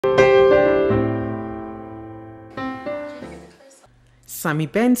Sami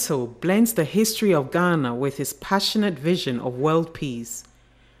Bentil blends the history of Ghana with his passionate vision of world peace.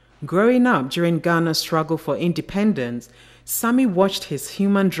 Growing up during Ghana's struggle for independence, Sami watched his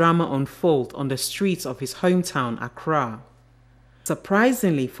human drama unfold on the streets of his hometown, Accra.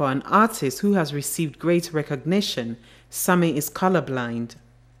 Surprisingly, for an artist who has received great recognition, Sami is colorblind.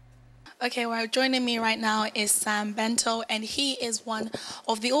 Okay, well, joining me right now is Sam Bentil, and he is one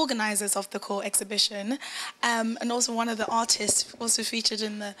of the organizers of the Call exhibition, and also one of the artists also featured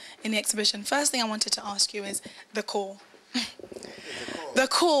in the exhibition. First thing I wanted to ask you is the Call. The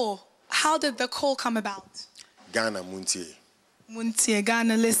Call. How did the Call come about? Ghana Muntie. Muntie,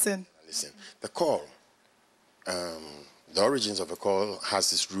 Ghana, listen. Listen. The Call. The origins of the Call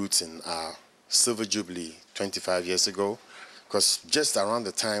has its roots in our Silver Jubilee 25 years ago. Because just around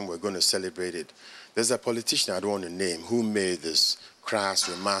the time we're going to celebrate it, there's a politician I don't want to name who made this crass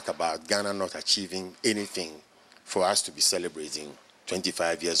remark about Ghana not achieving anything for us to be celebrating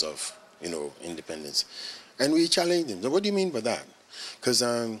 25 years of, independence. And we challenged him. So what do you mean by that? Because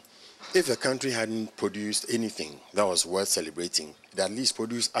if the country hadn't produced anything that was worth celebrating, it at least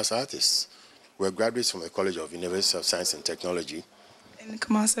produced us artists. We're graduates from the College of University of Science and Technology. In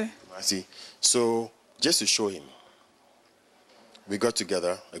Kumasi. So just to show him, we got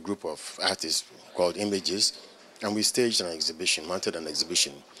together a group of artists called Images, and we staged an exhibition, mounted an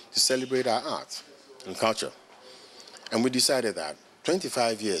exhibition to celebrate our art and culture. And we decided that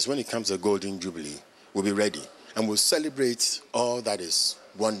 25 years, when it comes to Golden Jubilee, we'll be ready. And we'll celebrate all that is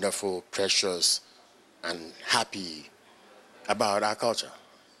wonderful, precious, and happy about our culture.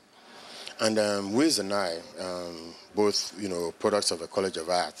 And Wiz and I, both, products of the College of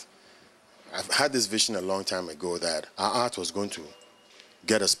Art, I've had this vision a long time ago that our art was going to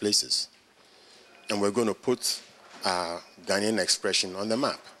get us places. And we're going to put our Ghanaian expression on the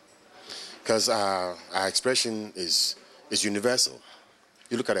map. Because our expression is universal.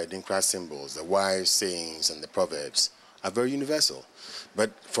 You look at the Adinkra symbols, the wise sayings and the proverbs are very universal.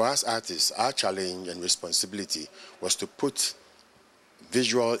 But for us artists, our challenge and responsibility was to put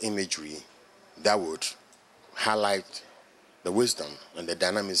visual imagery that would highlight the wisdom and the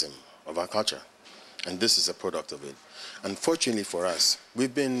dynamism of our culture. And this is a product of it. Unfortunately for us,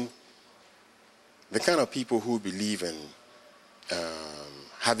 we've been the kind of people who believe in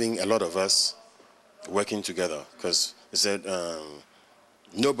having a lot of us working together, because they said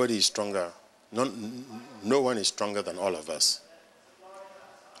nobody is stronger, no one is stronger than all of us.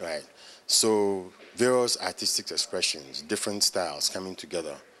 Right? So various artistic expressions, different styles coming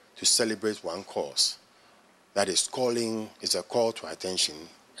together to celebrate one cause. That is a call to attention,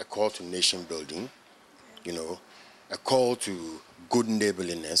 a call to nation building, a call to good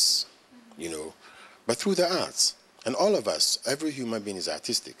neighborliness, but through the arts. And all of us, every human being is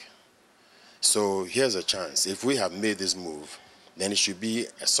artistic. So here's a chance. If we have made this move, then it should be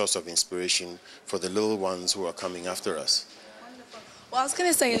a source of inspiration for the little ones who are coming after us. Wonderful. Well, I was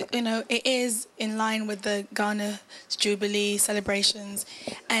going to say, it is in line with the Ghana Jubilee celebrations.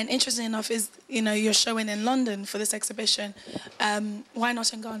 And interesting enough is, you're showing in London for this exhibition. Why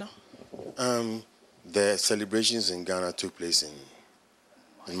not in Ghana? The celebrations in Ghana took place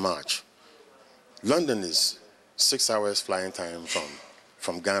in March. London is 6 hours flying time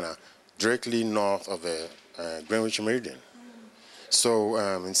from Ghana, directly north of the Greenwich Meridian. So,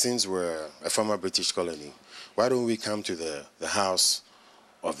 and since we're a former British colony, why don't we come to the house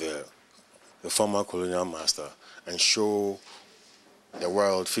of the former colonial master and show the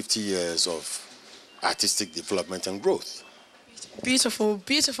world 50 years of artistic development and growth? Beautiful,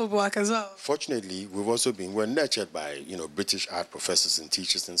 beautiful work as well. Fortunately, we're nurtured by, British art professors and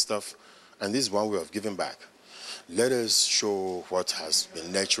teachers and stuff, and this is one way of giving back. Let us show what has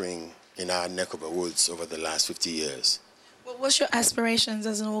been nurturing in our neck of the woods over the last 50 years. What's your aspirations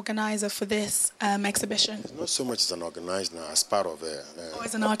as an organizer for this exhibition? Not so much as an organizer now, as part of or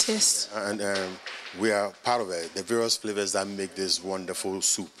as an artist? And we are part of the various flavors that make this wonderful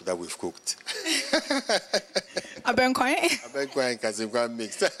soup that we've cooked. I've been quiet. I've been quiet because we've got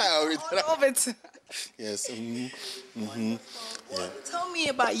mixed. All of it. Yes. Well, tell me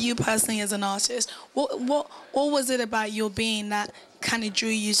about you personally as an artist. What was it about your being that kind of drew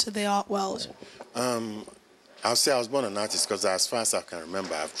you to the art world? I'll say I was born an artist because as far as I can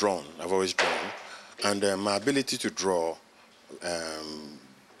remember, I've drawn. I've always drawn. And my ability to draw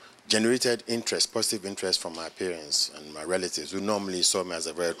generated interest, positive interest from my parents and my relatives, who normally saw me as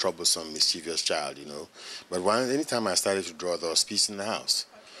a very troublesome, mischievous child, But anytime I started to draw, there was peace in the house.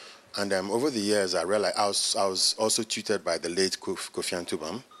 And over the years, I realized I was also tutored by the late Kofi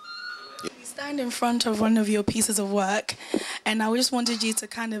Antubam. He stand in front of one of your pieces of work, and I just wanted you to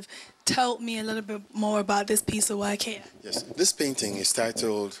kind of tell me a little bit more about this piece of work here. Yes, this painting is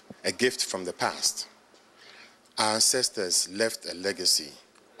titled A Gift from the Past. Our ancestors left a legacy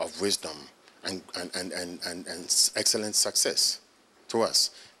of wisdom and excellent success to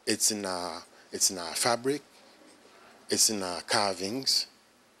us. It's in our fabric, it's in our carvings,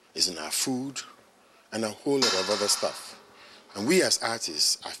 it's in our food, and a whole lot of other stuff. And we as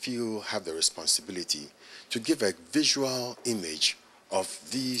artists, I feel, have the responsibility to give a visual image of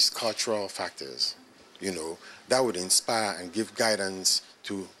these cultural factors, you know, that would inspire and give guidance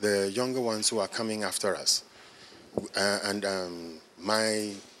to the younger ones who are coming after us.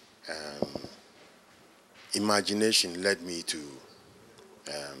 My imagination led me to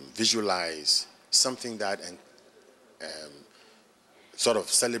visualize something that sort of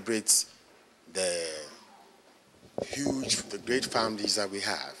celebrates the great families that we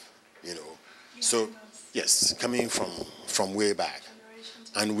have, you know. So, yes, coming from way back.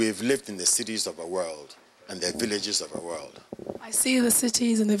 And we've lived in the cities of the world and the villages of the world. I see the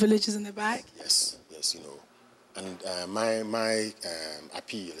cities and the villages in the back. Yes, yes, you know. And my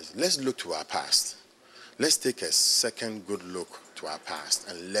appeal is, let's look to our past. Let's take a second good look to our past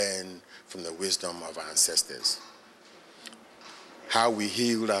and learn from the wisdom of our ancestors. How we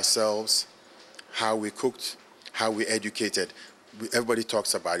healed ourselves, how we cooked, how we educated. Everybody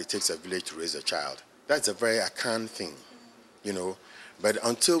talks about it takes a village to raise a child. That's a very Akan thing, you know. But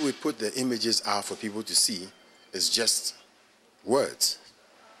until we put the images out for people to see, it's just words.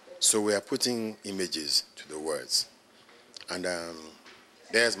 So we are putting images to the words. And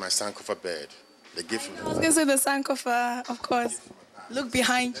there's my Sankofa bed, the gift from I was going to say the Sankofa, of course. Look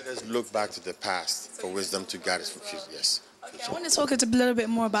behind. Let us look back to the past for wisdom to guide us for future. Yes. Okay, I want to talk a little bit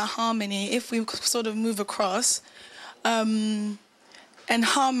more about harmony, if we sort of move across. And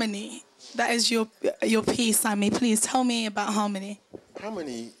harmony, that is your piece, Sami. Please tell me about harmony.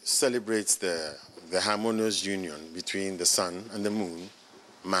 Harmony celebrates the harmonious union between the sun and the moon,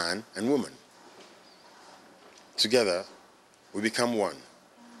 man and woman. Together, we become one.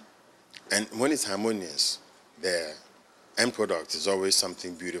 And when it's harmonious, the end product is always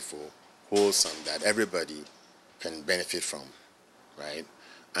something beautiful, wholesome, that everybody can benefit from, right?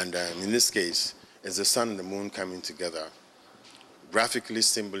 And in this case, it's the sun and the moon coming together, graphically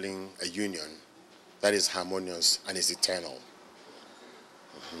symboling a union that is harmonious and is eternal.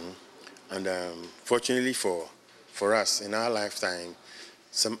 And fortunately for us, in our lifetime,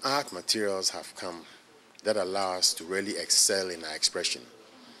 some art materials have come that allow us to really excel in our expression.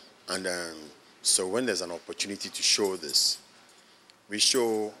 And so when there's an opportunity to show this, we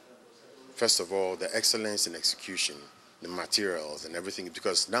show, first of all, the excellence in execution, the materials and everything,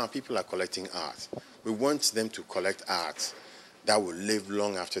 because now people are collecting art. We want them to collect art that will live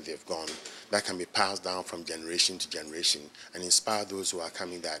long after they've gone, that can be passed down from generation to generation and inspire those who are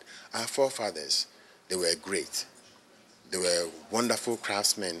coming, that our forefathers, they were great. They were wonderful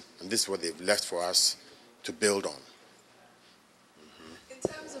craftsmen, and this is what they've left for us to build on. In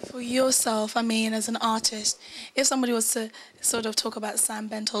terms of for yourself, I mean, as an artist, if somebody was to sort of talk about Sami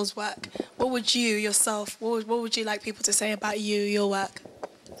Bentil's work, what would you yourself, what would you like people to say about you, your work?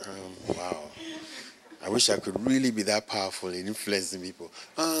 Wow. I wish I could really be that powerful in influencing people.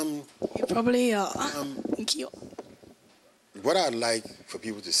 You probably are. Thank you. What I'd like for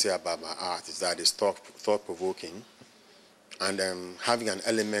people to say about my art is that it's thought-provoking and having an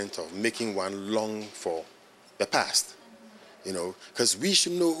element of making one long for the past, you know, because we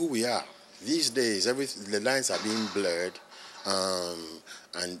should know who we are. These days, the lines are being blurred,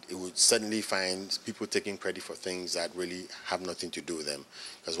 and it would suddenly find people taking credit for things that really have nothing to do with them.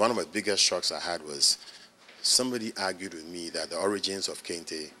 Because one of the biggest shocks I had was somebody argued with me that the origins of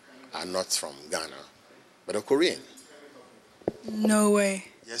Kente are not from Ghana, but are Korean. No way.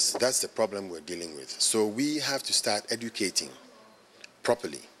 Yes, that's the problem we're dealing with. So we have to start educating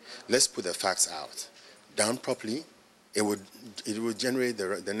properly. Let's put the facts out. Done properly, it would generate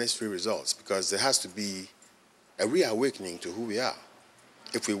the necessary results, because there has to be a reawakening to who we are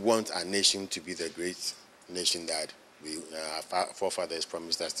if we want our nation to be the great nation that our forefathers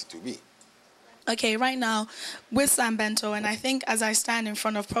promised us to be. Okay, right now, with Sami Bentil, and I think as I stand in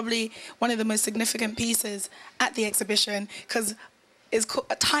front of probably one of the most significant pieces at the exhibition, because it's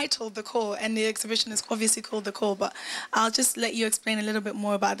titled The Call, and the exhibition is obviously called The Call, but I'll just let you explain a little bit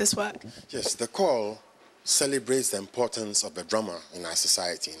more about this work. Yes, The Call celebrates the importance of the drummer in our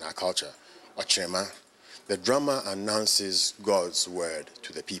society, in our culture, Ochrema. The drummer announces God's word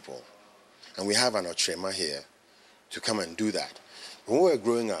to the people. And we have an Ochrema here to come and do that. When we were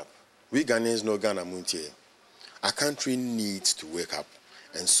growing up, we Ghanaians know Ghana Muntie. Our country needs to wake up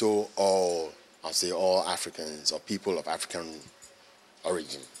and sow all I'll say all Africans or people of African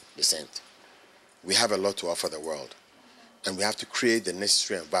origin, descent. We have a lot to offer the world, and we have to create the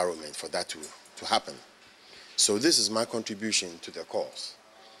necessary environment for that to happen. So this is my contribution to the cause.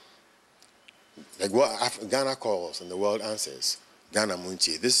 Like what Ghana calls and the world answers, Ghana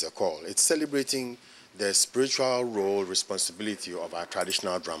Muntie, this is a call. It's celebrating the spiritual role, responsibility of our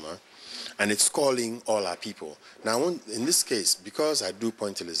traditional drama, and it's calling all our people. Now, in this case, because I do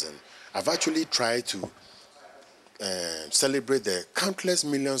pointillism, I've actually tried to celebrate the countless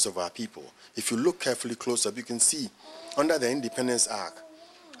millions of our people. If you look carefully close up, you can see under the Independence Arc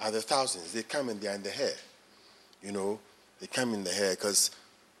are the thousands. They come and they're in the hair. You know, they come in the hair because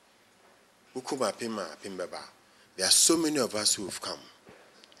there are so many of us who have come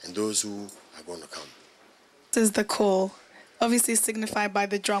and those who are going to come. This is the call, obviously signified by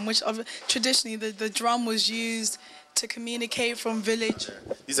the drum, which traditionally the drum was used to communicate from village.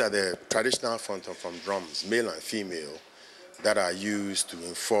 These are the traditional from drums, male and female, that are used to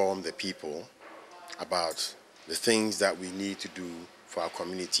inform the people about the things that we need to do for our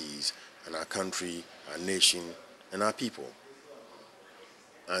communities and our country, our nation, and our people.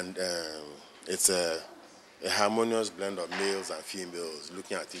 And it's a harmonious blend of males and females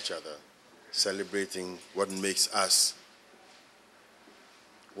looking at each other, celebrating what makes us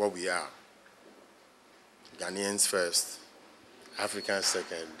what we are. Ghanaians first, Africans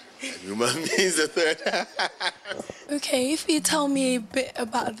second, and human beings the third. Okay, if you tell me a bit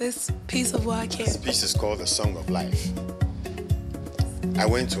about this piece of work here. This piece is called The Song of Life. I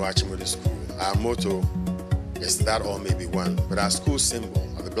went to Achimode School. Our motto is that all may be one, but our school symbol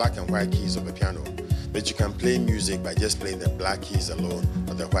are the black and white keys of the piano. That you can play music by just playing the black keys alone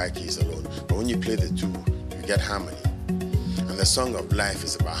or the white keys alone. But when you play the two, you get harmony. And the Song of Life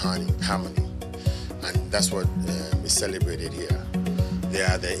is about harmony. And that's what is celebrated here. They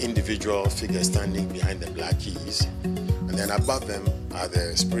are the individual figures standing behind the black keys. And then above them are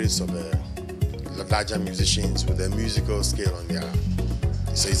the spirits of the larger musicians with a musical scale on their.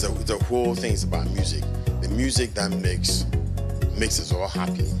 So the whole thing is about music. The music that makes us all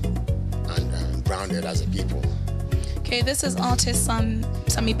happy and grounded as a people. Okay, this is artist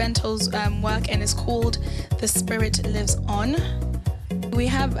Sami Bentil's work, and it's called The Spirit Lives On. We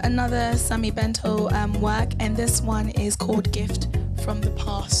have another Sami Bentil work, and this one is called Gift from the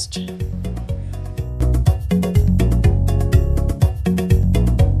Past.